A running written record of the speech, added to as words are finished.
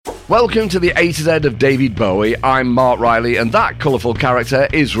Welcome to the A to Z of David Bowie. I'm Mark Riley, and that colourful character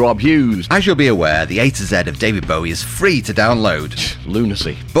is Rob Hughes. As you'll be aware, the A to Z of David Bowie is free to download.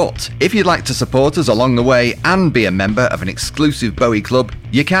 Lunacy. But if you'd like to support us along the way and be a member of an exclusive Bowie club,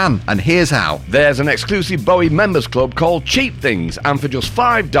 you can, and here's how. There's an exclusive Bowie members club called Cheap Things, and for just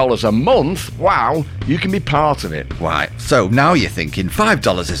 $5 a month, wow, you can be part of it. Right, so now you're thinking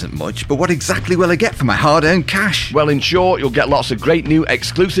 $5 isn't much, but what exactly will I get for my hard-earned cash? Well, in short, you'll get lots of great new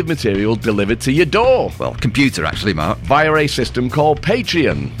exclusive material delivered to your door. Well, computer actually, Mark. Via a system called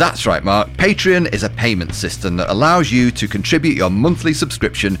Patreon. That's right, Mark. Patreon is a payment system that allows you to contribute your monthly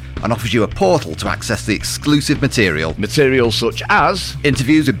subscription and offers you a portal to access the exclusive material. Materials such as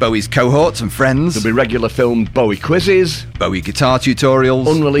interviews with Bowie's cohorts and friends. There'll be regular filmed Bowie quizzes, Bowie guitar tutorials,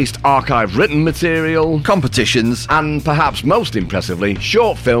 unreleased archive written material, competitions, and perhaps most impressively,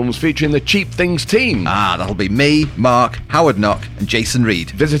 short films featuring the Cheap Things team. That'll be me, Mark, Howard Knock and Jason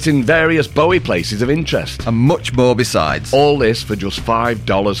Reed. Visiting various Bowie places of interest. And much more besides. All this for just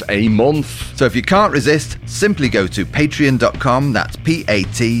 $5 a month. So if you can't resist, simply go to patreon.com, that's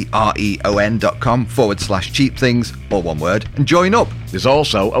patreon.com/cheap things, all one word, and join up. There's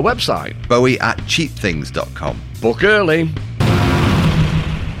also a website, Bowie@cheapthings.com. Book early.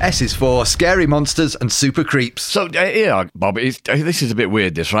 S is for Scary Monsters and Super Creeps. So, yeah, Bob, this is a bit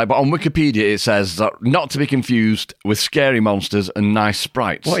weird, this, right? But on Wikipedia, it says not to be confused with Scary Monsters and Nice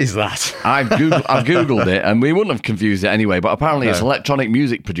Sprites. What is that? I've Googled it, and we wouldn't have confused it anyway, but apparently it's an electronic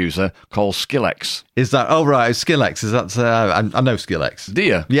music producer called Skillex. Is that... Oh, right, Skillex. Is that... I know Skillex. Do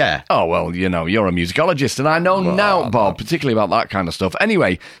you? Yeah. Oh, well, you know, you're a musicologist, and I know now, Bob, particularly about that kind of stuff.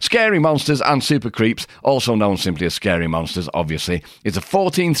 Anyway, Scary Monsters and Super Creeps, also known simply as Scary Monsters, obviously, is a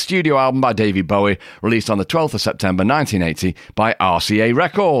 14th studio album by David Bowie, released on the 12th of September 1980 by RCA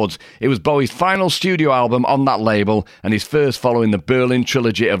Records. It was Bowie's final studio album on that label, and his first following the Berlin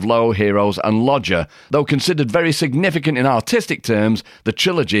trilogy of Low, Heroes and Lodger. Though considered very significant in artistic terms, the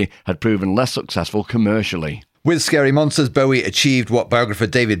trilogy had proven less successful commercially. With Scary Monsters, Bowie achieved what biographer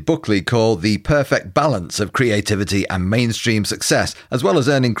David Buckley called the perfect balance of creativity and mainstream success. As well as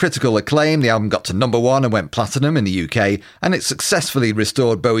earning critical acclaim, the album got to number 1 and went platinum in the UK, and it successfully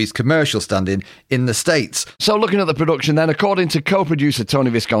restored Bowie's commercial standing in the States. So looking at the production then, according to co-producer Tony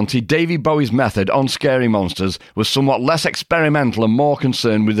Visconti, David Bowie's method on Scary Monsters was somewhat less experimental and more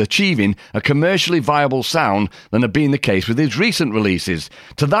concerned with achieving a commercially viable sound than had been the case with his recent releases.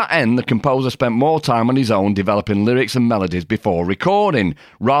 To that end, the composer spent more time on his own developing lyrics and melodies before recording,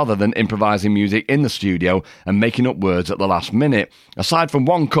 rather than improvising music in the studio and making up words at the last minute. Aside from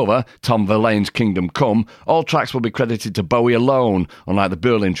one cover, Tom Verlaine's Kingdom Come, all tracks will be credited to Bowie alone, unlike the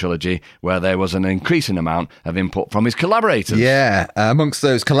Berlin trilogy, where there was an increasing amount of input from his collaborators. Yeah, amongst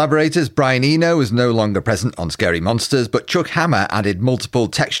those collaborators, Brian Eno was no longer present on Scary Monsters, but Chuck Hammer added multiple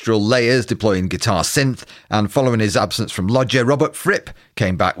textural layers, deploying guitar synth, and following his absence from Lodger, Robert Fripp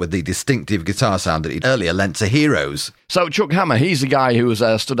came back with the distinctive guitar sound that he'd earlier lent to Heroes. So Chuck Hammer, he's the guy who was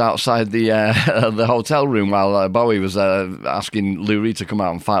stood outside the the hotel room while Bowie was asking Lou Reed to come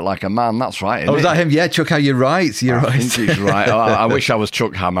out and fight like a man. That's right, isn't is that him? Yeah, Chuck Hammer, you're right. I think he's right. I wish I was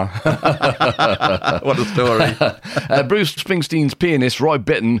Chuck Hammer. What a story. Bruce Springsteen's pianist Roy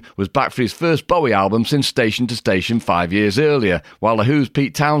Bittan was back for his first Bowie album since Station to Station 5 years earlier, while The Who's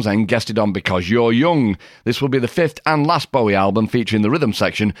Pete Townsend guested on Because You're Young. This will be the 5th and last Bowie album featuring the rhythm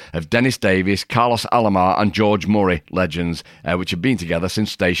section of Dennis Davis, Carlos Alomar and George Murray, legends, which have been together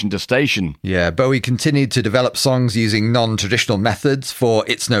since Station to Station. Yeah, Bowie continued to develop songs using non-traditional methods. For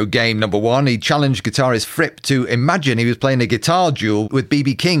It's No Game #1, he challenged guitarist Fripp to imagine he was playing a guitar duel with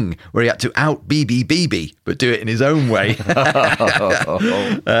B.B. King, where he had to out-BB, but do it in his own way.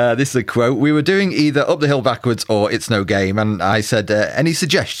 This is a quote. "We were doing either Up the Hill Backwards or It's No Game, and I said, any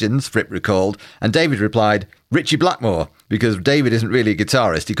suggestions?" Fripp recalled, and David replied, "Richie Blackmore," because David isn't really a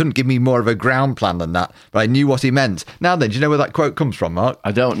guitarist. He couldn't give me more of a ground plan than that, but I knew what he meant. Now then, do you know where that quote comes from, Mark?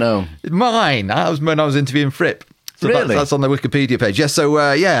 I don't know. Mine. That was when I was interviewing Fripp. So really? That's on the Wikipedia page. Yes,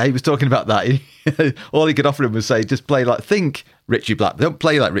 so, he was talking about that. All he could offer him was say, just play like, think Richie Blackmore. Don't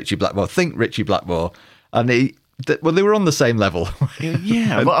play like Richie Blackmore, think Richie Blackmore. And they were on the same level.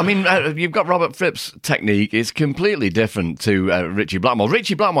 Yeah, well, I mean, you've got Robert Fripp's technique. It's completely different to Richie Blackmore.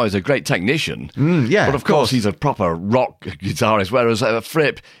 Richie Blackmore is a great technician. Yeah, but of course he's a proper rock guitarist, whereas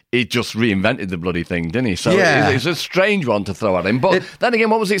Fripp he just reinvented the bloody thing, didn't he? So Yeah. it's a strange one to throw at him. But then again,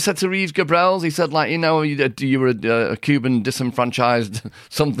 what was it said to Reeves Gabrels? He said, like, you were a Cuban disenfranchised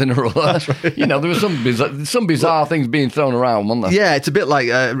something or other. Right. There were some bizarre things being thrown around, wasn't there? Yeah, it's a bit like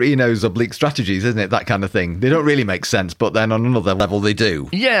Reno's oblique strategies, isn't it? That kind of thing. They don't really make sense, but then on another level they do.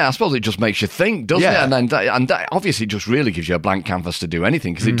 Yeah, I suppose it just makes you think, doesn't it? And that obviously just really gives you a blank canvas to do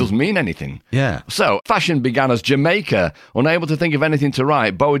anything, because it doesn't mean anything. Yeah. So, Fashion began as Jamaica. Unable to think of anything to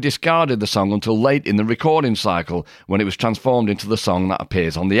write, Bowie discarded the song until late in the recording cycle, when it was transformed into the song that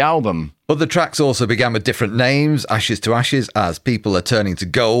appears on the album. Other tracks also began with different names: Ashes to Ashes, As People Are Turning to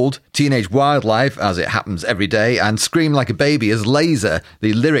Gold, Teenage Wildlife, As It Happens Every Day, and Scream Like a Baby as Laser.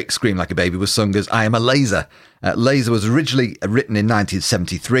 The lyric Scream Like a Baby was sung as I Am a Laser. Laser was originally written in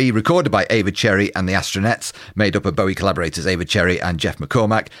 1973, recorded by Ava Cherry and the Astronettes, made up of Bowie collaborators Ava Cherry and Jeff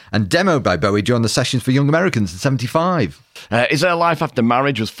McCormack, and demoed by Bowie during the sessions for Young Americans in 1975. Is Her Life After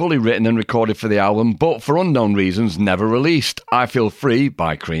Marriage was fully written and recorded for the album, but for unknown reasons never released. I Feel Free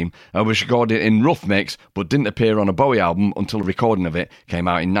by Cream was recorded in rough mix, but didn't appear on a Bowie album until the recording of it came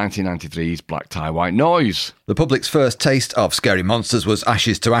out in 1993's Black Tie White Noise. The public's first taste of Scary Monsters was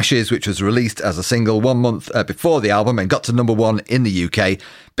Ashes to Ashes, which was released as a single 1 month before the album and got to number 1 in the UK.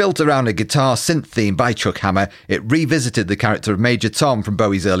 Built around a guitar synth theme by Chuck Hammer, it revisited the character of Major Tom from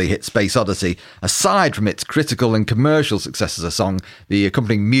Bowie's early hit Space Odyssey. Aside from its critical and commercial success as a song, the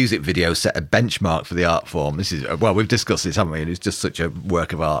accompanying music video set a benchmark for the art form. This is, well, we've discussed this, haven't we? And it's just such a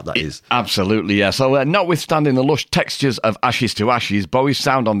work of art, that is. Absolutely, yeah. So, notwithstanding the lush textures of Ashes to Ashes, Bowie's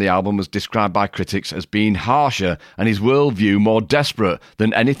sound on the album was described by critics as being harsher and his worldview more desperate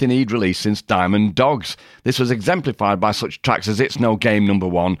than anything he'd released since Diamond Dogs. This was exemplified by such tracks as It's No Game No.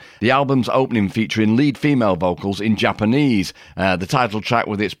 1, the album's opening featuring lead female vocals in Japanese, the title track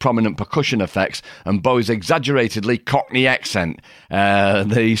with its prominent percussion effects and Bowie's exaggeratedly Cockney accent.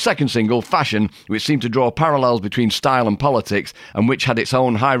 The second single, Fashion, which seemed to draw parallels between style and politics and which had its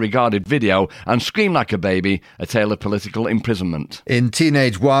own high-regarded video, and Scream Like a Baby, a tale of political imprisonment. In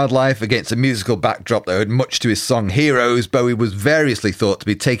Teenage Wildlife, against a musical backdrop that owed much to his song Heroes, Bowie was variously thought to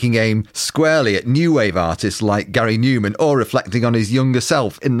be taking aim squarely at new wave artists like Gary Newman, or reflecting on his younger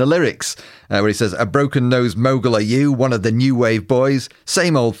self in the lyrics, where he says, "A broken-nosed mogul are you, one of the new wave boys.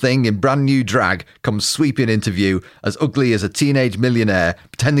 Same old thing in brand new drag comes sweeping into view, as ugly as a teenage millionaire,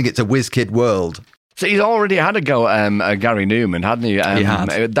 pretending it's a whiz kid world." So he's already had a go at Gary Newman, hadn't he? He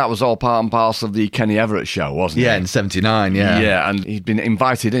had. That was all part and parcel of the Kenny Everett show, wasn't it? Yeah, in 79, yeah. Yeah, and he'd been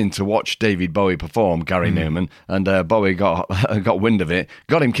invited in to watch David Bowie perform, Gary Newman, and Bowie got wind of it,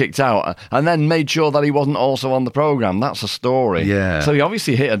 got him kicked out, and then made sure that he wasn't also on the programme. That's a story. Yeah. So he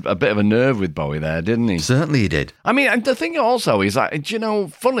obviously hit a bit of a nerve with Bowie there, didn't he? Certainly he did. I mean, and the thing also is that,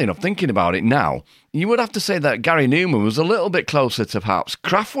 funnily enough, thinking about it now, you would have to say that Gary Newman was a little bit closer to perhaps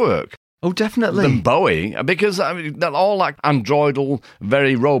Kraftwerk Oh, definitely. than Bowie, because that all that androidal,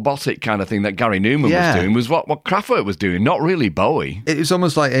 very robotic kind of thing that Gary Newman was doing was what Kraftwerk was doing, not really Bowie. It was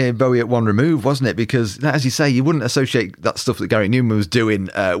almost like Bowie at one remove, wasn't it? Because, as you say, you wouldn't associate that stuff that Gary Newman was doing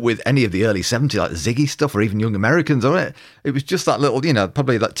with any of the early 70s, like the Ziggy stuff or even Young Americans, or it was just that little,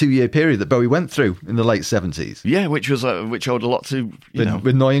 probably that 2-year period that Bowie went through in the late 70s. Yeah, which owed a lot to,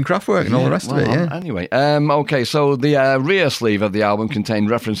 with Noy and Kraftwerk and all the rest of it, yeah. Anyway, okay, so the rear sleeve of the album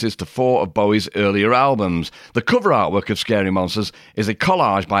contained references to 4 of Bowie's earlier albums. The cover artwork of Scary Monsters is a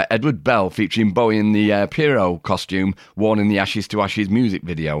collage by Edward Bell featuring Bowie in the Pierrot costume worn in the Ashes to Ashes music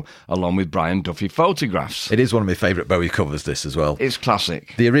video, along with Brian Duffy photographs. It is one of my favourite Bowie covers, this as well. It's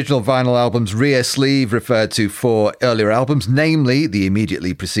classic. The original vinyl album's rear sleeve referred to 4 earlier albums, namely the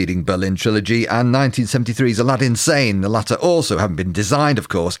immediately preceding Berlin Trilogy and 1973's Aladdin Sane, the latter also having been designed, of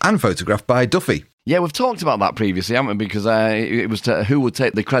course, and photographed by Duffy. Yeah, we've talked about that previously, haven't we? Because it was who would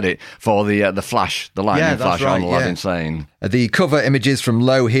take the credit for the flash, the lightning flash on Aladdin Sane. The cover images from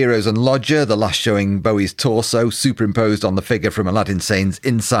Low, Heroes and Lodger, the last showing Bowie's torso, superimposed on the figure from Aladdin Sane's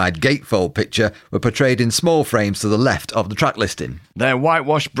inside gatefold picture, were portrayed in small frames to the left of the track listing. Their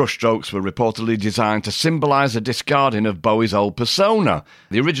whitewashed brushstrokes were reportedly designed to symbolise a discarding of Bowie's old persona.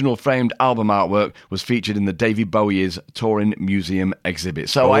 The original framed album artwork was featured in the David Bowie's Touring Museum exhibit.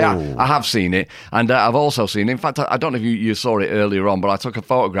 So I have seen it. And I've also seen, in fact, I don't know if you saw it earlier on, but I took a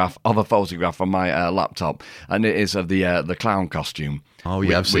photograph of a photograph on my laptop, and it is of the clown costume. Oh,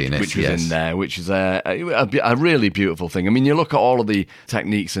 yeah, I've seen it. Which was in there, which is a really beautiful thing. I mean, you look at all of the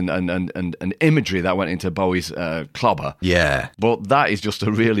techniques and imagery that went into Bowie's clobber. Yeah. But that is just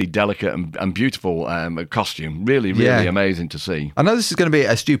a really delicate and beautiful costume. Really, really amazing to see. I know this is going to be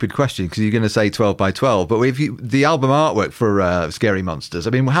a stupid question because you're going to say 12 by 12, but the album artwork for Scary Monsters, I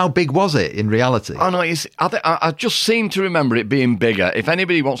mean, how big was it in reality? Oh, no, I just seem to remember it being bigger. If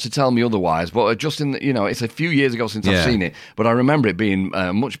anybody wants to tell me otherwise, but just it's a few years ago since I've seen it, but I remember it being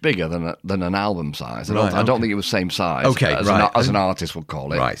much bigger than an album size. I don't think it was same size as an artist would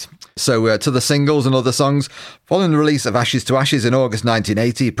call it. Right. So to the singles and other songs. Following the release of Ashes to Ashes in August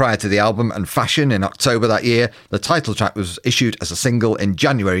 1980, prior to the album, and Fashion in October that year, the title track was issued as a single in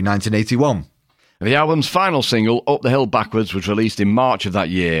January 1981. The album's final single, Up the Hill Backwards, was released in March of that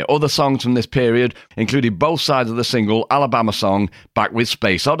year. Other songs from this period included both sides of the single, Alabama Song, Back with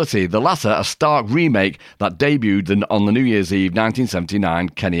Space Oddity, the latter a stark remake that debuted on the New Year's Eve 1979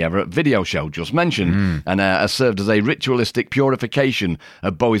 Kenny Everett video show just mentioned, and has served as a ritualistic purification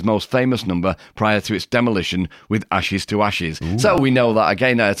of Bowie's most famous number prior to its demolition with Ashes to Ashes. Ooh. So we know that,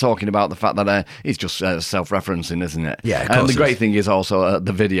 again, talking about the fact that it's just self-referencing, isn't it? Yeah, and the great thing is also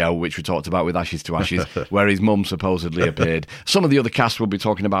the video, which we talked about with Ashes to Ashes, where his mum supposedly appeared. Some of the other cast we'll be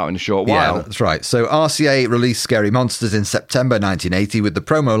talking about in a short while. Yeah, that's right. So RCA released Scary Monsters in September 1980 with the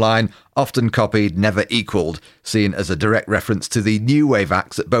promo line, often copied, never equalled, seen as a direct reference to the new wave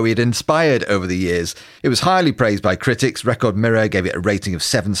acts that Bowie had inspired over the years. It was highly praised by critics. Record Mirror gave it a rating of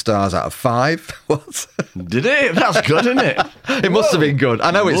 7 stars out of 5. What? Did it? That's good, isn't it? It must have been good.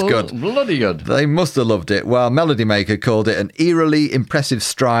 I know it's good. Bloody good. They must have loved it, while Melody Maker called it an eerily impressive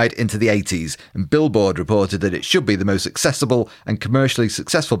stride into the 80s, and Billboard reported that it should be the most accessible and commercially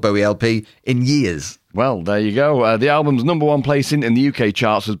successful Bowie LP in years. Well, there you go. The album's number one placing in the UK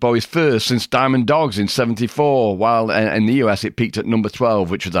charts was Bowie's first since Diamond Dogs in 1974, while in the US it peaked at number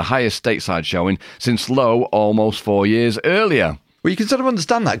 12, which was the highest stateside showing since Low almost 4 years earlier. Well, you can sort of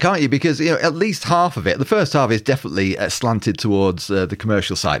understand that, can't you? Because, at least half of it, the first half is definitely slanted towards the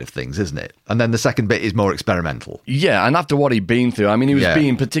commercial side of things, isn't it? And then the second bit is more experimental. Yeah, and after what he'd been through, I mean, he was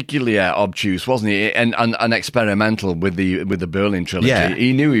being particularly obtuse, wasn't he? And experimental with the Berlin trilogy. Yeah.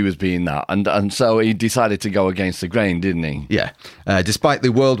 He knew he was being that, and so he decided to go against the grain, didn't he? Yeah. Despite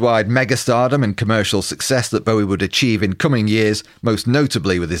the worldwide megastardom and commercial success that Bowie would achieve in coming years, most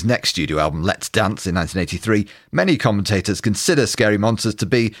notably with his next studio album, Let's Dance, in 1983, many commentators consider Scary Monsters to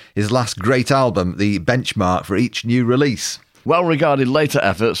be his last great album, the benchmark for each new release. Well-regarded later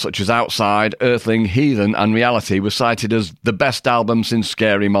efforts such as Outside, Earthling, Heathen and Reality were cited as the best album since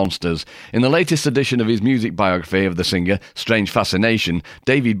Scary Monsters. In the latest edition of his music biography of the singer, Strange Fascination,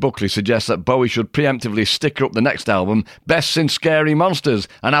 David Buckley suggests that Bowie should preemptively sticker up the next album, Best Since Scary Monsters,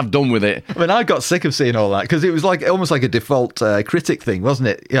 and have done with it. I mean, I got sick of seeing all that, because it was almost like a default critic thing, wasn't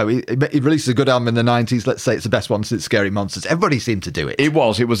it? He released a good album in the 90s, let's say it's the best one since Scary Monsters. Everybody seemed to do it. It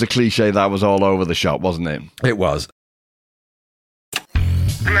was a cliche that was all over the shop, wasn't it? It was.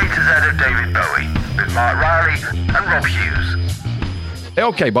 The A to Z of David Bowie with Mark Riley and Rob Hughes.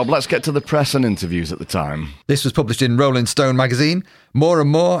 OK, Bob, let's get to the press and interviews at the time. This was published in Rolling Stone magazine. More and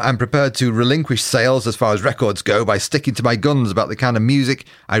more, I'm prepared to relinquish sales as far as records go by sticking to my guns about the kind of music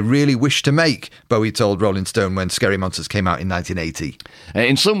I really wish to make, Bowie told Rolling Stone when Scary Monsters came out in 1980.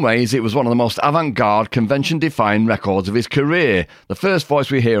 In some ways, it was one of the most avant-garde, convention-defying records of his career. The first voice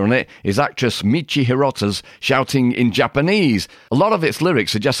we hear on it is actress Michi Hirota's shouting in Japanese. A lot of its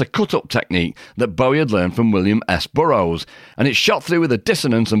lyrics suggest a cut-up technique that Bowie had learned from William S. Burroughs, and it's shot through with a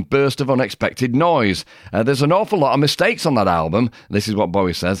dissonance and burst of unexpected noise. There's an awful lot of mistakes on that album. This is what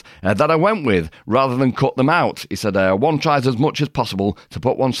Bowie says, that I went with rather than cut them out. He said, one tries as much as possible to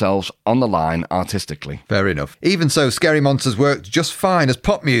put oneself on the line artistically. Fair enough. Even so, Scary Monsters worked just fine as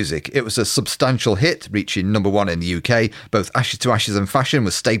pop music. It was a substantial hit, reaching number 1 in the UK. Both Ashes to Ashes and Fashion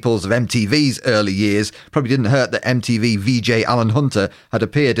were staples of MTV's early years. Probably didn't hurt that MTV VJ Alan Hunter had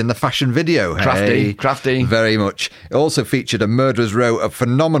appeared in the Fashion video. Crafty. Very much. It also featured a murderer's row of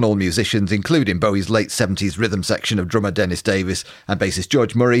phenomenal musicians, including Bowie's late 70s rhythm section of drummer Dennis Davis and bassist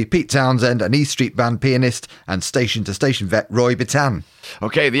George Murray, Pete Townsend, an East Street Band pianist, and station-to-station vet Roy Bittan.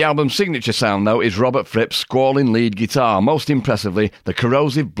 OK, the album's signature sound, though, is Robert Fripp's squalling lead guitar. Most impressively, the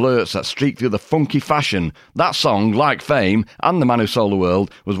corrosive blurts that streak through the funky fashion. That song, like Fame and The Man Who Sold the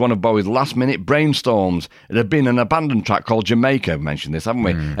World, was one of Bowie's last-minute brainstorms. It had been an abandoned track called Jamaica, we've mentioned this, haven't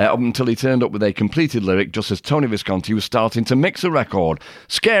we? Up until he turned up with a completed lyric just as Tony Visconti was starting to mix a record.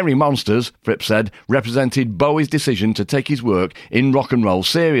 Scary Monsters, Fripp said, represented Bowie's decision to take his work in in rock and roll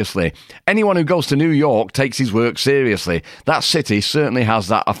seriously. Anyone who goes to New York takes his work seriously. That city certainly has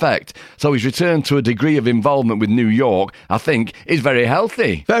that effect. So his return to a degree of involvement with New York, I think, is very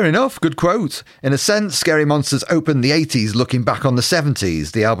healthy. Fair enough, good quote. In a sense, Scary Monsters opened the 80s looking back on the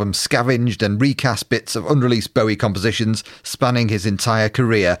 70s. The album scavenged and recast bits of unreleased Bowie compositions spanning his entire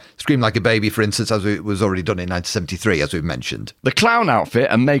career. Scream Like a Baby, for instance, as it was already done in 1973, as we've mentioned. The clown outfit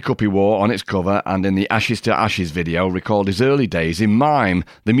and makeup he wore on its cover and in the Ashes to Ashes video recalled his early days in mime.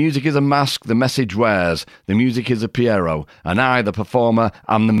 The music is a mask the message wears. The music is a Pierrot. And I, the performer,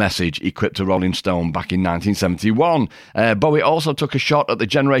 am the message, he quipped to Rolling Stone back in 1971. Bowie also took a shot at the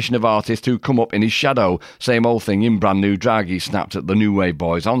generation of artists who come up in his shadow. Same old thing in brand new drag, he snapped at the New Wave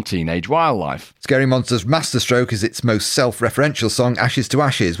Boys on Teenage Wildlife. Scary Monsters' masterstroke is its most self-referential song, Ashes to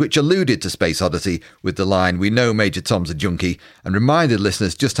Ashes, which alluded to Space Oddity with the line, "We know Major Tom's a junkie," and reminded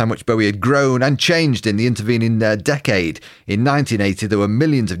listeners just how much Bowie had grown and changed in the intervening decade. In 1980, there were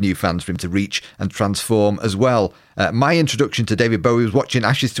millions of new fans for him to reach and transform as well. My introduction to David Bowie was watching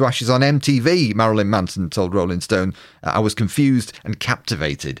Ashes to Ashes on MTV, Marilyn Manson told Rolling Stone. I was confused and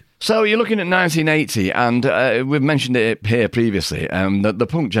captivated. So you're looking at 1980, and we've mentioned it here previously, the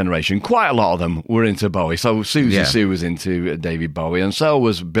punk generation, quite a lot of them were into Bowie. So Susie Sue was into David Bowie, and so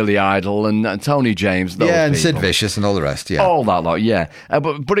was Billy Idol and Tony James. Those and people. Sid Vicious and all the rest, yeah. All that lot, yeah.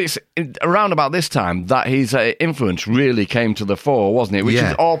 But it's around about this time that his influence really came to the fore, wasn't it? Which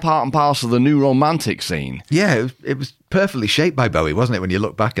is all part and parcel of the new romantic scene. Yeah, it was perfectly shaped by Bowie, wasn't it, when you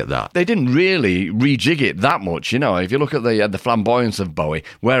look back at that? They didn't really rejig it that much, you know. If you look at the flamboyance of Bowie,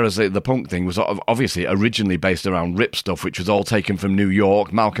 whereas the punk thing was obviously originally based around rip stuff, which was all taken from New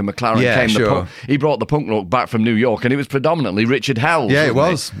York. Malcolm McLaren the punk. He brought the punk look back from New York, and it was predominantly Richard Hell's. Yeah, it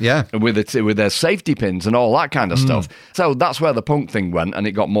was. Yeah, with their safety pins and all that kind of stuff. So that's where the punk thing went, and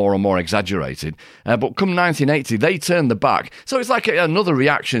it got more and more exaggerated. But come 1980, they turned the back. So it's like another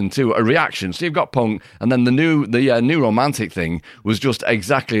reaction to a reaction. So you've got punk, and then the new romantic thing was just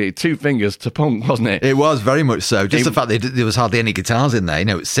exactly two fingers to punk, wasn't it? It was very much so. Just the fact that there was hardly any guitars in there, you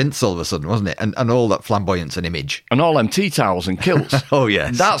know, it's synths all of a sudden, wasn't it? And all that flamboyance and image. And all them tea towels and kilts. Oh,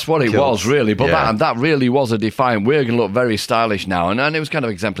 yes. That's what it was, really. But that really was a defiant, we're going to look very stylish now. And it was kind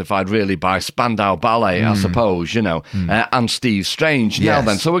of exemplified, really, by Spandau Ballet, I suppose, you know, and Steve Strange. Yes. Now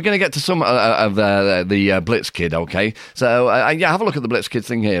then, so we're going to get to some of the Blitz Kid, okay? So, have a look at the Blitz Kid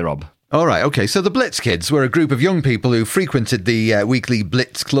thing here, Rob. All right, okay. So the Blitz Kids were a group of young people who frequented the weekly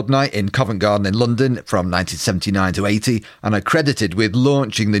Blitz Club Night in Covent Garden in London from 1979 to 80 and are credited with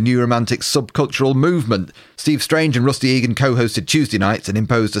launching the new romantic subcultural movement. Steve Strange and Rusty Egan co-hosted Tuesday nights and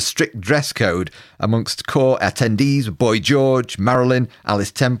imposed a strict dress code amongst core attendees: Boy George, Marilyn,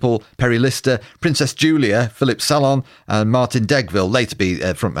 Alice Temple, Perry Lister, Princess Julia, Philip Salon and Martin Degville, later be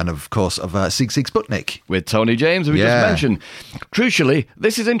frontman, of course, of Sigue Sigue Sputnik. With Tony James, who we just mentioned. Crucially,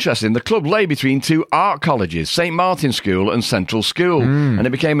 this is interesting. The club lay between two art colleges, St Martin's School and Central School, and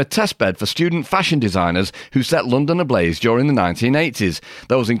it became a testbed for student fashion designers who set London ablaze during the 1980s.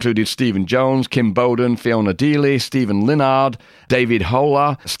 Those included Stephen Jones, Kim Bowden, Fiona Dealey, Stephen Linnard, David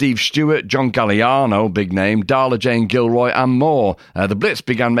Hola, Steve Stewart, John Galliano, big name, Darla Jane Gilroy and more. The Blitz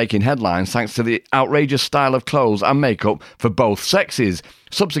began making headlines thanks to the outrageous style of clothes and makeup for both sexes,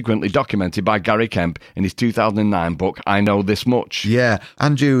 subsequently documented by Gary Kemp in his 2009 book, I Know This Much. Yeah,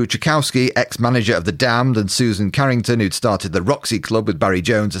 Andrew Tchaikovsky, ex-manager of The Damned, and Susan Carrington, who'd started the Roxy Club with Barry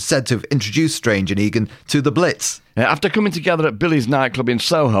Jones, are said to have introduced Strange and Egan to the Blitz. After coming together at Billy's nightclub in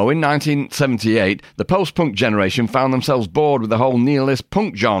Soho in 1978, the post-punk generation found themselves bored with the whole nihilist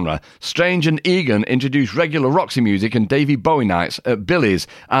punk genre. Strange and Egan introduced regular Roxy music and Davy Bowie nights at Billy's,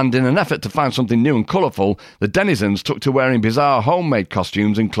 and in an effort to find something new and colourful, the denizens took to wearing bizarre homemade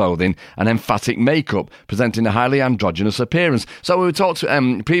costumes and clothing and emphatic makeup, presenting a highly androgynous appearance. So we talked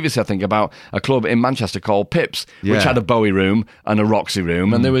previously, I think, about a club in Manchester called Pips, which had a Bowie room and a Roxy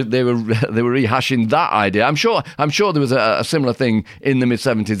room, and they were rehashing that idea. I'm sure there was a similar thing in the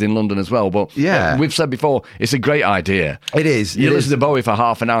mid-70s in London as well, but we've said before, it's a great idea. It is. You listen to Bowie for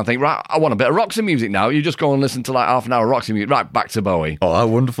half an hour and think, right, I want a bit of Roxy music now. You just go and listen to like half an hour of Roxy music, right, back to Bowie. Oh, how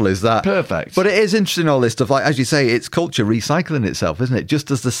wonderful is that? Perfect. But it is interesting, all this stuff. Like, as you say, it's culture recycling itself, isn't it?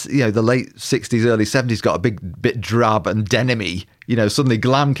 Just as the late 60s, early 70s got a bit drab and denim-y, suddenly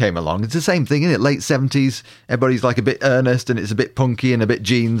glam came along. It's the same thing, isn't it? Late 70s, everybody's like a bit earnest and it's a bit punky and a bit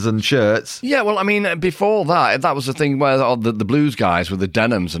jeans and shirts. Yeah, well, I mean, before that was the thing where the blues guys with the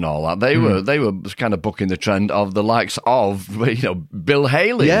denims and all that, they were kind of bucking the trend of the likes of, Bill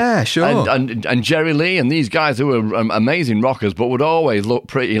Haley. Yeah, sure. And Jerry Lee and these guys who were amazing rockers, but would always look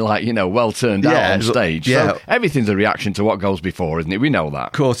pretty like, well turned out on stage. Yeah. So everything's a reaction to what goes before, isn't it? We know that.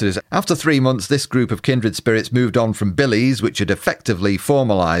 Of course it is. After 3 months, this group of kindred spirits moved on from Billy's, which had effectively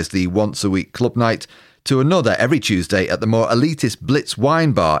formalised the once-a-week club night, to another every Tuesday at the more elitist Blitz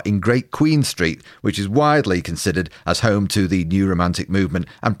Wine Bar in Great Queen Street, which is widely considered as home to the New Romantic movement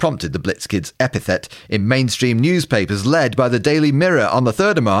and prompted the Blitz Kids epithet in mainstream newspapers led by the Daily Mirror on the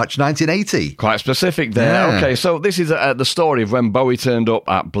 3rd of March 1980. Quite specific there. Yeah. Okay, so this is the story of when Bowie turned up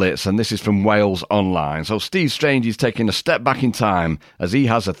at Blitz, and this is from Wales Online. So Steve Strange is taking a step back in time as he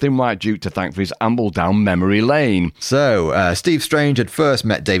has a Thin White Duke to thank for his amble down memory lane. So, Steve Strange had first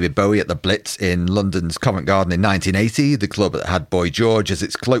met David Bowie at the Blitz in London's Covent Garden in 1980, the club that had Boy George as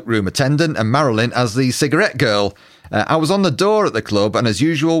its cloakroom attendant and Marilyn as the cigarette girl. I was on the door at the club, and as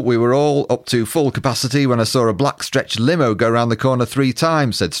usual, we were all up to full capacity when I saw a black stretch limo go round the corner 3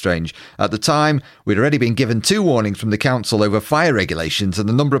 times, said Strange. At the time, we'd already been given 2 warnings from the council over fire regulations and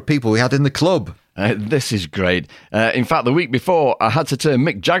the number of people we had in the club. This is great. In fact, the week before, I had to turn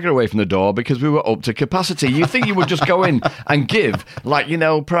Mick Jagger away from the door because we were up to capacity. You think you would just go in and give,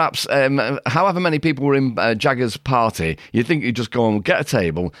 perhaps however many people were in Jagger's party, you'd think you'd just go and get a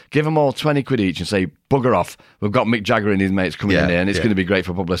table, give them all 20 quid each and say, bugger off. We've got Mick Jagger and his mates coming in here and it's going to be great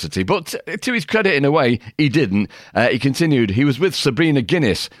for publicity. But to his credit, in a way, he didn't. He continued, he was with Sabrina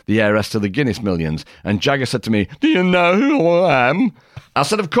Guinness, the heiress to the Guinness millions. And Jagger said to me, do you know who I am? I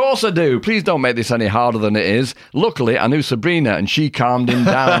said, of course I do. Please don't make this any harder than it is. Luckily, I knew Sabrina and she calmed him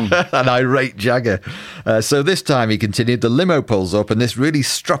down. An irate Jagger. So this time, he continued, the limo pulls up and this really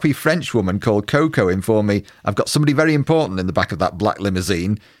stroppy French woman called Coco informed me, I've got somebody very important in the back of that black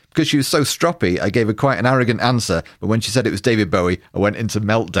limousine. Because she was so stroppy, I gave her quite an arrogant answer, but when she said it was David Bowie, I went into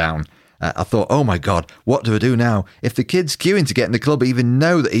meltdown. I thought, oh my God, what do I do now? If the kids queuing to get in the club even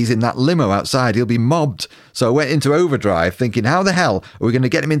know that he's in that limo outside, he'll be mobbed. So I went into overdrive thinking, how the hell are we going to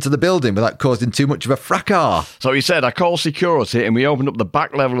get him into the building without causing too much of a fracas? So he said, I called security and we opened up the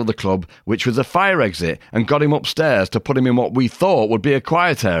back level of the club, which was a fire exit, and got him upstairs to put him in what we thought would be a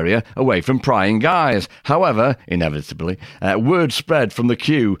quiet area away from prying guys. However, inevitably, word spread from the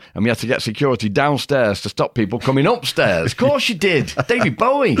queue and we had to get security downstairs to stop people coming upstairs. Of course you did. David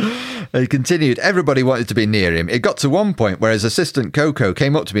Bowie. He continued, everybody wanted to be near him. It got to one point where his assistant Coco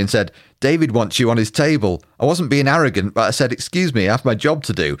came up to me and said, David wants you on his table. I wasn't being arrogant, but I said, excuse me, I have my job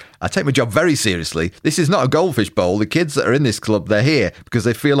to do. I take my job very seriously. This is not a goldfish bowl. The kids that are in this club, they're here because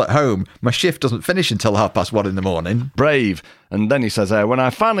they feel at home. My shift doesn't finish until 1:30 in the morning. Brave. And then he says, when I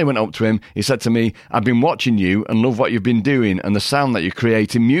finally went up to him, he said to me, I've been watching you and love what you've been doing and the sound that you're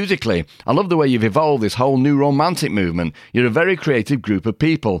creating musically. I love the way you've evolved this whole new romantic movement. You're a very creative group of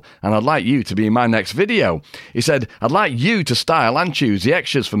people and I'd like you to be in my next video. He said, I'd like you to style and choose the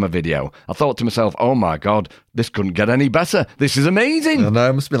extras for my video. I thought to myself, oh my God, this couldn't get any better. This is amazing. I know,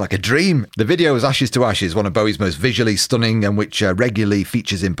 it must be like a dream. The video is Ashes to Ashes, one of Bowie's most visually stunning and which regularly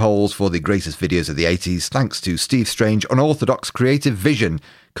features in polls for the greatest videos of the 80s, thanks to Steve Strange's unorthodox creative vision.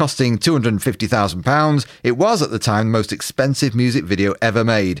 Costing £250,000, it was at the time the most expensive music video ever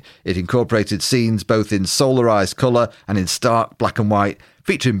made. It incorporated scenes both in solarised colour and in stark black and white,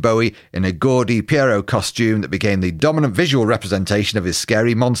 featuring Bowie in a gaudy Pierrot costume that became the dominant visual representation of his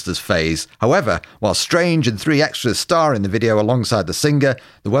Scary Monsters phase. However, while Strange and 3 extras star in the video alongside the singer,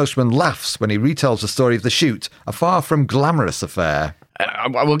 the Welshman laughs when he retells the story of the shoot, a far from glamorous affair.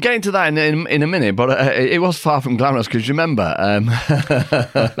 We'll get into that in a minute, but it was far from glamorous because you remember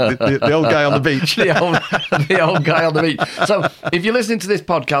the old guy on the beach. the old guy on the beach. So if you're listening to this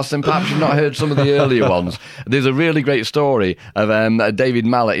podcast and perhaps you've not heard some of the earlier ones, there's a really great story of David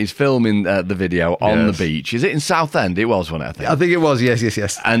Mallet is filming the video on the beach. Is it in Southend? It was one, I think. I think it was,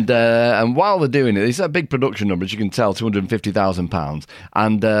 yes. And while they're doing it, it's a big production number, as you can tell, £250,000.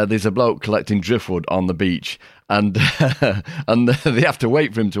 And there's a bloke collecting driftwood on the beach. And they have to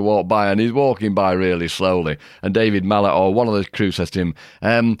wait for him to walk by, and he's walking by really slowly. And David Mallet, or one of the crew, says to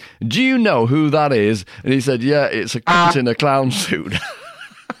him, do you know who that is? And he said, yeah, it's a cunt in a clown suit.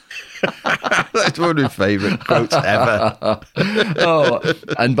 That's one of my favourite quotes ever.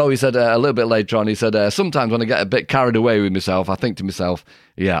 And Bowie said a little bit later on, he said, sometimes when I get a bit carried away with myself, I think to myself,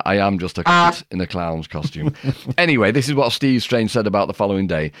 yeah, I am just a cunt in a clown's costume. Anyway, this is what Steve Strange said about the following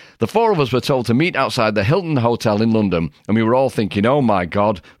day. The 4 of us were told to meet outside the Hilton Hotel in London, and we were all thinking, oh my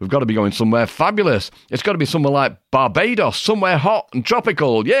God, we've got to be going somewhere fabulous. It's got to be somewhere like Barbados, somewhere hot and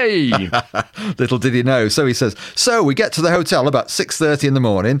tropical. Yay! Little did he know. So he says, so we get to the hotel about 6:30 in the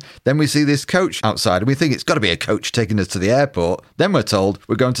morning. Then we see this coach outside and we think it's got to be a coach taking us to the airport. Then we're told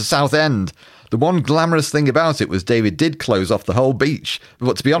we're going to Southend. The one glamorous thing about it was David did close off the whole beach.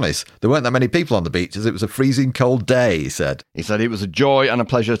 But to be honest, there weren't that many people on the beach as it was a freezing cold day, he said. He said it was a joy and a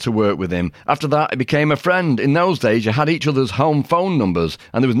pleasure to work with him. After that, he became a friend. In those days, you had each other's home phone numbers,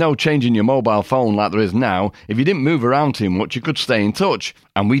 and there was no changing your mobile phone like there is now. If you didn't move around too much, you could stay in touch.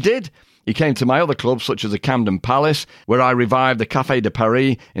 And we did. He came to my other clubs, such as the Camden Palace, where I revived the Café de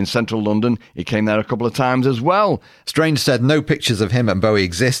Paris in central London. He came there a couple of times as well. Strange said no pictures of him and Bowie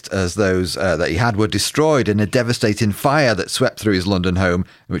exist, as those that he had were destroyed in a devastating fire that swept through his London home,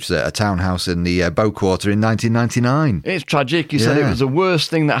 which was a townhouse in the Bow Quarter in 1999. It's tragic. He said it was the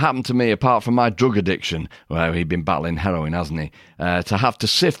worst thing that happened to me apart from my drug addiction, where he'd been battling heroin, hasn't he? To have to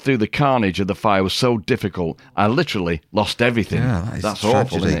sift through the carnage of the fire was so difficult. I literally lost everything. Yeah, that's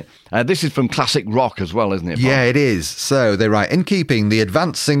awful, isn't it? This is from classic rock as well, isn't it, Bob? Yeah, it is. So they write, in keeping, the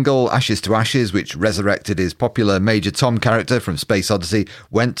advanced single Ashes to Ashes, which resurrected his popular Major Tom character from Space Odyssey,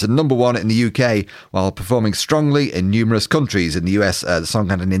 went to number 1 in the UK, while performing strongly in numerous countries. In the US, the song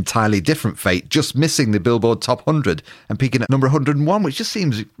had an entirely different fate, just missing the Billboard Top 100 and peaking at number 101, which just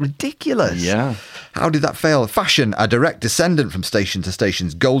seems ridiculous. Yeah. How did that fail? Fashion, a direct descendant from Station to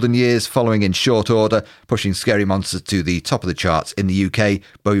Station's golden years, following in short order, pushing Scary Monsters to the top of the charts. In the UK,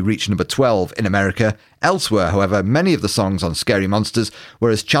 Bowie reached number 12 in America. Elsewhere, however, many of the songs on Scary Monsters were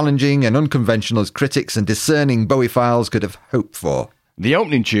as challenging and unconventional as critics and discerning Bowie-philes could have hoped for. The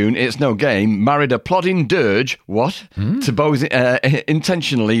opening tune, It's No Game, married a plodding dirge, to Bowie's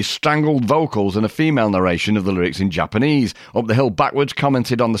intentionally strangled vocals and a female narration of the lyrics in Japanese. Up the Hill Backwards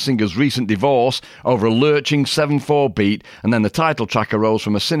commented on the singer's recent divorce over a lurching 7/4 beat, and then the title track arose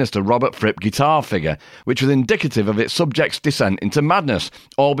from a sinister Robert Fripp guitar figure, which was indicative of its subject's descent into madness,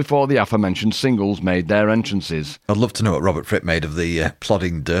 all before the aforementioned singles made their entrances. I'd love to know what Robert Fripp made of the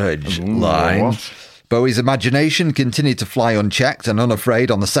plodding dirge line. What? Bowie's imagination continued to fly unchecked and unafraid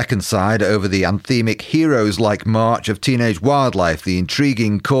on the second side over the anthemic heroes-like march of teenage wildlife, the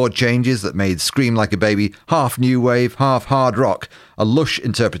intriguing chord changes that made Scream Like a Baby half new wave, half hard rock, a lush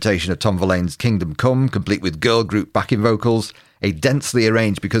interpretation of Tom Verlaine's Kingdom Come, complete with girl group backing vocals, a densely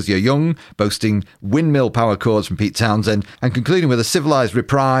arranged Because You're Young, boasting windmill power chords from Pete Townsend, and concluding with a civilised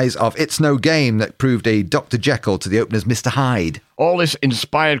reprise of It's No Game that proved a Dr. Jekyll to the opener's Mr. Hyde. All this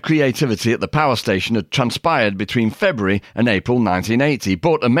inspired creativity at the power station had transpired between February and April 1980,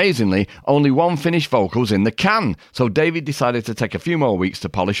 but amazingly, only one finished vocal was in the can, so David decided to take a few more weeks to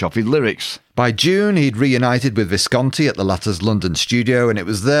polish off his lyrics. By June, he'd reunited with Visconti at the latter's London studio, and it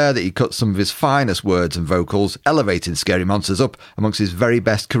was there that he cut some of his finest words and vocals, elevating Scary Monsters up amongst his very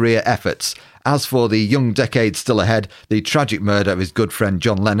best career efforts. As for the young decade still ahead, the tragic murder of his good friend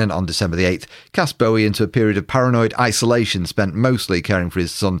John Lennon on December the 8th cast Bowie into a period of paranoid isolation, spent mostly caring for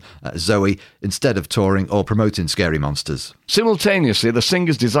his son Zoe, instead of touring or promoting Scary Monsters. Simultaneously, the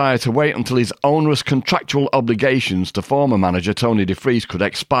singer's desire to wait until his onerous contractual obligations to former manager Tony DeFries could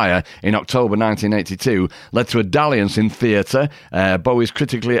expire in October 1982 led to a dalliance in theatre, Bowie's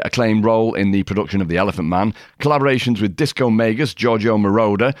critically acclaimed role in the production of The Elephant Man, collaborations with Disco Magus Giorgio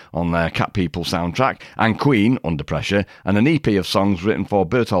Moroder on their Cat People soundtrack, and Queen, Under Pressure, and an EP of songs written for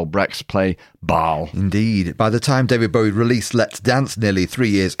Bertolt Brecht's play Baal. Indeed. By the time David Bowie released Let's Dance nearly 3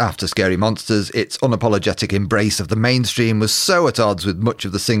 years after Scary Monsters, its unapologetic embrace of the mainstream was so at odds with much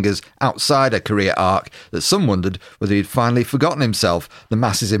of the singer's outsider career arc that some wondered whether he'd finally forgotten himself. The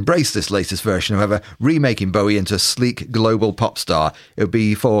masses embraced this latest version, however, remaking Bowie into a sleek global pop star. It would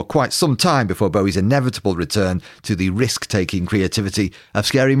be for quite some time before Bowie's inevitable return to the risk-taking creativity of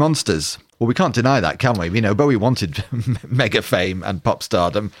Scary Monsters. Well, we can't deny that, can we? You know, Bowie wanted mega fame and pop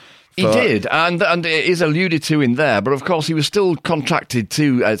stardom. He did, and it is alluded to in there, but of course he was still contracted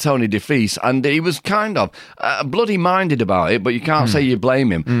to Tony DeFries, and he was kind of bloody-minded about it, but you can't say you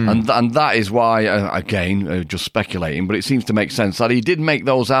blame him, and that is why, again, just speculating, but it seems to make sense that he did make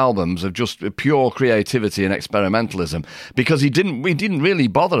those albums of just pure creativity and experimentalism, because he didn't really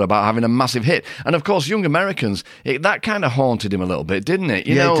bother about having a massive hit, and of course Young Americans, that kind of haunted him a little bit, didn't it?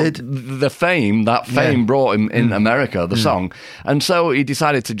 You know, it did. The fame brought him in America, the song, and so he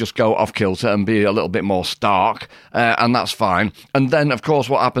decided to just go off kilter and be a little bit more stark, and that's fine. And then, of course,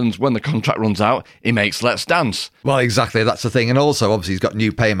 what happens when the contract runs out? He makes Let's Dance. Well, exactly, that's the thing. And also, obviously, he's got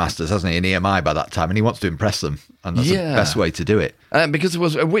new paymasters, hasn't he, in EMI by that time, and he wants to impress them, and that's the best way to do it. Because it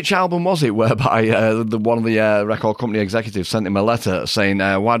was which album was it whereby one of the record company executives sent him a letter saying,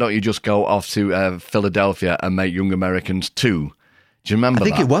 why don't you just go off to Philadelphia and make Young Americans 2? Do you remember I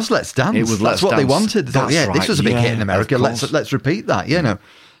think that? it was Let's Dance. It was That's Let's what they Dance. wanted. They thought, That's yeah, right. this was a big hit in Yeah, America. of course. Let's repeat that, you know.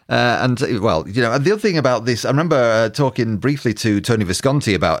 And well, you know, and the other thing about this, I remember talking briefly to Tony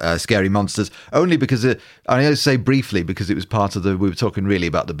Visconti about Scary Monsters, only because I only say briefly because it was part of we were talking really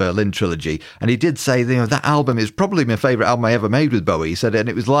about the Berlin trilogy, and he did say, you know, that album is probably my favourite album I ever made with Bowie. He said, and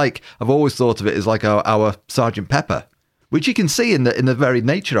it was like, I've always thought of it as like our Sgt. Pepper. Which you can see in the very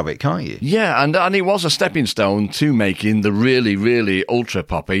nature of it, can't you? Yeah, and it was a stepping stone to making the really, really ultra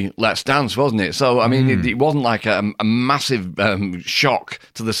poppy Let's Dance, wasn't it? So, I mean, it wasn't like a massive shock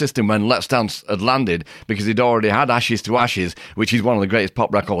to the system when Let's Dance had landed, because he'd already had Ashes to Ashes, which is one of the greatest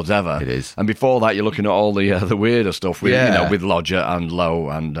pop records ever. It is. And before that, you're looking at all the weirder stuff with, Yeah. you know, with Lodger and Low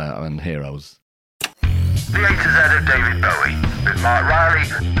and Heroes. The A to Z of David Bowie with Mark Riley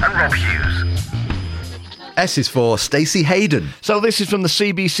and Rob Hughes. S is for Stacey Hayden. So this is from the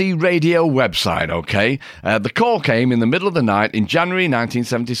CBC radio website, okay? The call came in the middle of the night in January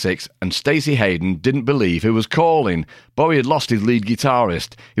 1976, and Stacey Hayden didn't believe who was calling. Bowie had lost his lead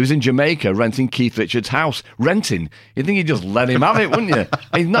guitarist. He was in Jamaica renting Keith Richards' house. Renting? You'd think he'd just let him have it, wouldn't you?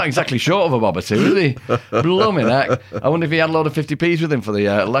 He's not exactly short of a bob or two, is he? Blooming heck. I wonder if he had a load of 50p's with him for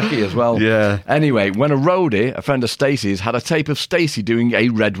the lecky as well. Yeah. Anyway, when a roadie, a friend of Stacey's, had a tape of Stacey doing a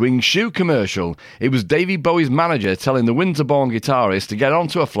Red Wing shoe commercial, it was Davy Bowie's manager telling the Windsor-born guitarist to get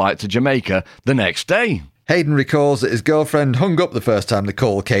onto a flight to Jamaica the next day. Hayden recalls that his girlfriend hung up the first time the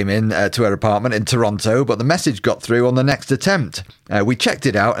call came in to her apartment in Toronto, but the message got through on the next attempt. We checked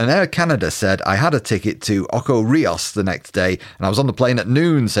it out, and Air Canada said I had a ticket to Ocho Rios the next day, and I was on the plane at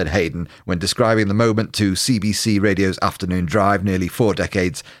noon, said Hayden, when describing the moment to CBC Radio's Afternoon Drive nearly 4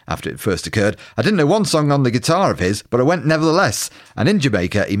 decades after it first occurred. I didn't know one song on the guitar of his, but I went nevertheless. And in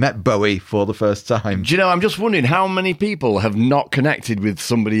Jamaica, he met Bowie for the first time. Do you know, I'm just wondering how many people have not connected with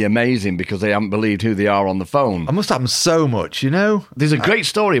somebody amazing because they haven't believed who they are on the phone. It must happen so much, you know? There's a great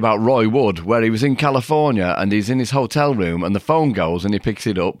story about Roy Wood where he was in California and he's in his hotel room and the phone goes and he picks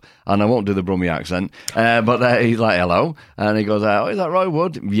it up, and I won't do the Brummie accent, but he's like, hello, and he goes, oh, is that Roy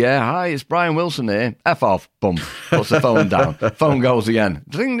Wood? Yeah, hi, it's Brian Wilson here. F off, bum, puts the phone down. Phone goes again.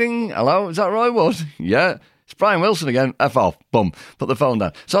 Ding, ding, hello, is that Roy Wood? Yeah. It's Brian Wilson again. F off. Bum. Put the phone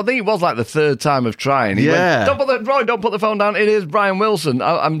down. So I think it was like the third time of trying. He went, don't put the phone down. It is Brian Wilson.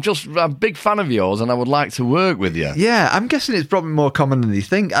 I'm a big fan of yours and I would like to work with you. Yeah, I'm guessing it's probably more common than you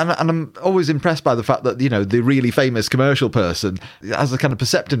think. And I'm always impressed by the fact that, you know, the really famous commercial person has a kind of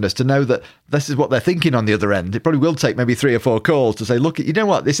perceptiveness to know that this is what they're thinking on the other end. It probably will take maybe 3 or 4 calls to say, look, you know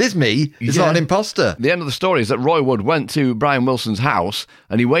what? This is me. It's not an imposter. The end of the story is that Roy Wood went to Brian Wilson's house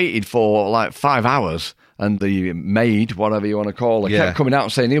and he waited for like 5 hours. And the maid, whatever you want to call her, kept coming out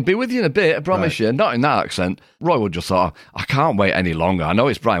and saying, he'll be with you in a bit, I promise you. Not in that accent. Roy Wood just thought, I can't wait any longer. I know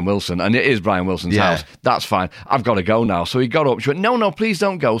it's Brian Wilson, and it is Brian Wilson's house. That's fine. I've got to go now. So he got up. She went, no, please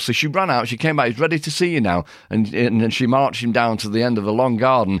don't go. So she ran out. She came back. He's ready to see you now. And she marched him down to the end of the long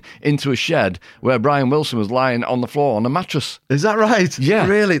garden into a shed where Brian Wilson was lying on the floor on a mattress. Is that right? Yeah.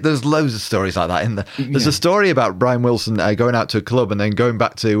 Really? There's loads of stories like that in there. There's a story about Brian Wilson going out to a club and then going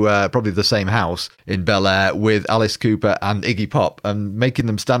back to probably the same house in Bel Air with Alice Cooper and Iggy Pop and making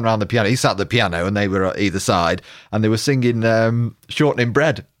them stand around the piano. He sat at the piano and they were at either side and they were singing Shortening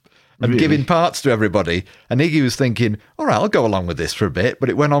Bread and giving parts to everybody. And Iggy was thinking, all right, I'll go along with this for a bit. But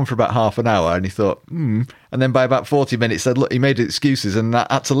it went on for about half an hour and he thought, And then by about 40 minutes, said, look, he made excuses and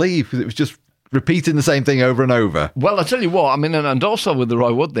had to leave because it was just repeating the same thing over and over. Well, I tell you what, I mean, and also with the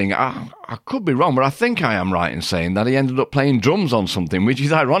Roy Wood thing, I could be wrong, but I think I am right in saying that he ended up playing drums on something, which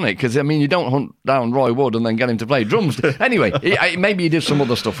is ironic, because, I mean, you don't hunt down Roy Wood and then get him to play drums. Anyway, maybe he did some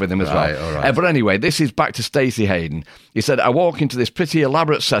other stuff with him as well. All right. But anyway, this is back to Stacey Hayden. He said, I walk into this pretty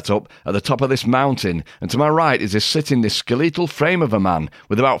elaborate setup at the top of this mountain, and to my right is this skeletal frame of a man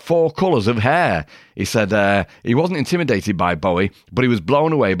with about 4 colours of hair. He said he wasn't intimidated by Bowie, but he was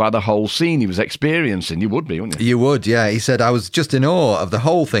blown away by the whole scene he was experiencing. You would be, wouldn't you? You would, yeah. He said, I was just in awe of the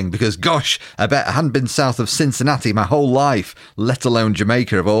whole thing because, gosh, I bet I hadn't been south of Cincinnati my whole life, let alone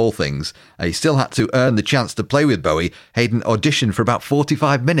Jamaica of all things. He still had to earn the chance to play with Bowie. Hayden auditioned for about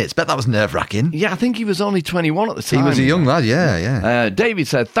 45 minutes. Bet that was nerve-wracking. Yeah, I think he was only 21 at the time. He was a young lad, yeah. David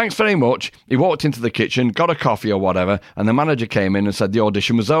said, thanks very much. He walked into the kitchen, got a coffee or whatever, and the manager came in and said the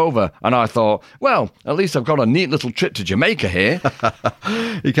audition was over. And I thought, well, at least I've got a neat little trip to Jamaica here.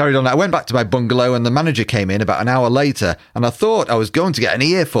 He carried on. I went back to my bungalow and the manager came in about an hour later, and I thought I was going to get an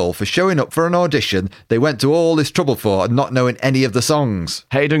earful for showing up for an audition they went to all this trouble for and not knowing any of the songs.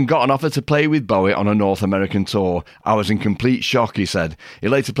 Hayden got an offer to play with Bowie on a North American tour. I was in complete shock, he said. He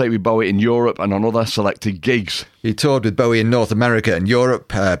later played with Bowie in Europe and on other selected gigs. He toured with Bowie in North America and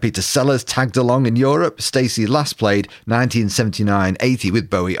Europe. Peter Sellers tagged along in Europe. Stacey last played 1979-80 with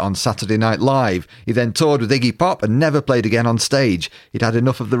Bowie on Saturday Night Live. He then toured with Iggy Pop and never played again on stage. He'd had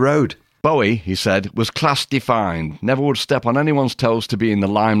enough of the road. Bowie, he said, was class-defined, never would step on anyone's toes to be in the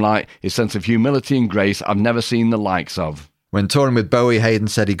limelight. His sense of humility and grace I've never seen the likes of. When touring with Bowie, Hayden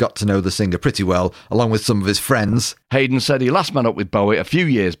said he got to know the singer pretty well, along with some of his friends. Hayden said he last met up with Bowie a few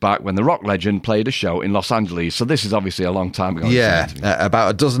years back when the rock legend played a show in Los Angeles, so this is obviously a long time ago. Yeah, about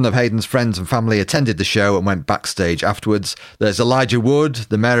a dozen of Hayden's friends and family attended the show and went backstage afterwards. There's Elijah Wood,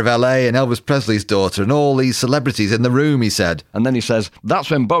 the mayor of LA, and Elvis Presley's daughter, and all these celebrities in the room, he said. And then he says,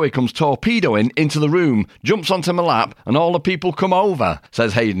 that's when Bowie comes torpedoing into the room, jumps onto my lap, and all the people come over,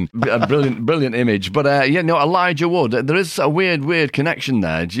 says Hayden. A brilliant image. But, Elijah Wood, there is a weird connection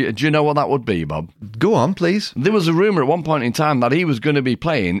there. Do you know what that would be, Bob? Go on, please. There was a rumour at one point in time that he was going to be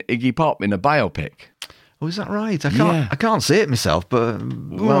playing Iggy Pop in a biopic. Oh, is that right? I can't see it myself, but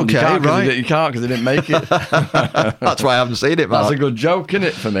okay, you can't because he didn't make it. That's why I haven't seen it, Mark. That's a good joke, isn't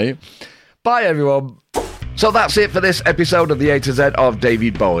it, for me? Bye, everyone. So that's it for this episode of the A to Z of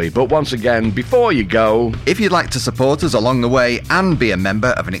David Bowie. But once again, before you go, if you'd like to support us along the way and be a member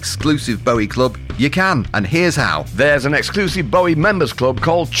of an exclusive Bowie club, you can, and here's how. There's an exclusive Bowie members club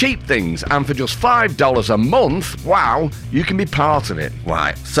called Cheap Things, and for just $5 a month, wow, you can be part of it.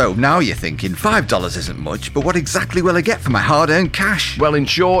 Right, so now you're thinking $5 isn't much, but what exactly will I get for my hard-earned cash? Well, in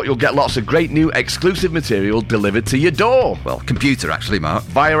short, you'll get lots of great new exclusive material delivered to your door. Well, computer actually, Mark.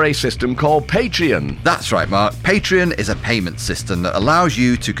 Via a system called Patreon. That's right, Mark. Patreon is a payment system that allows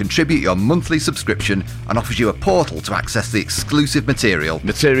you to contribute your monthly subscription and offers you a portal to access the exclusive material.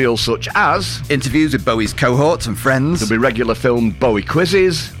 Material such as interviews with Bowie's cohorts and friends. There'll be regular filmed Bowie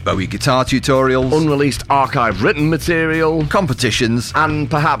quizzes, Bowie guitar tutorials, unreleased archive written material, competitions, and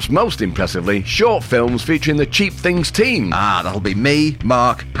perhaps most impressively, short films featuring the Cheap Things team. That'll be me,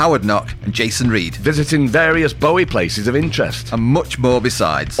 Mark, Howard Knock and Jason Reed, visiting various Bowie places of interest. And much more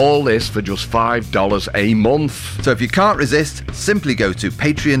besides. All this for just $5 a month. So if you can't resist, simply go to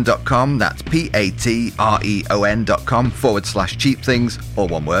patreon.com, that's patreon.com/cheapthings, all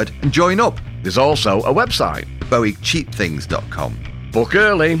one word, and join up. There's also a website, bowiecheapthings.com. Book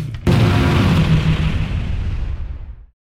early,